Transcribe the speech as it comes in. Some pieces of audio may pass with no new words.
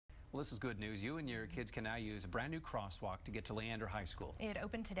Well, this is good news. You and your kids can now use a brand new crosswalk to get to Leander High School. It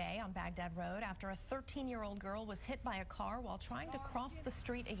opened today on Baghdad Road after a 13-year-old girl was hit by a car while trying to cross the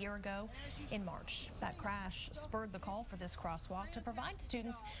street a year ago in March. That crash spurred the call for this crosswalk to provide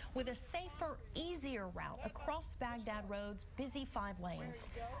students with a safer, easier route across Baghdad Road's busy 5 lanes.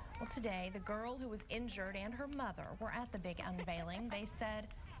 Well, today, the girl who was injured and her mother were at the big unveiling. They said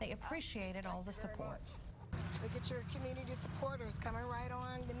they appreciated all the support. Look at your community supporters coming right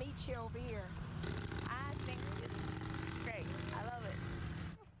on to meet you over here. I think it's great. I love it.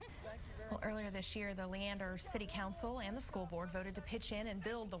 Well, earlier this year, the Leander City Council and the school board voted to pitch in and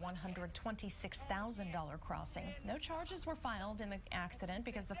build the $126,000 crossing. No charges were filed in the accident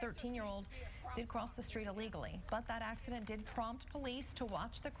because the 13-year-old did cross the street illegally. But that accident did prompt police to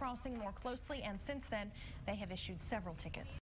watch the crossing more closely, and since then, they have issued several tickets.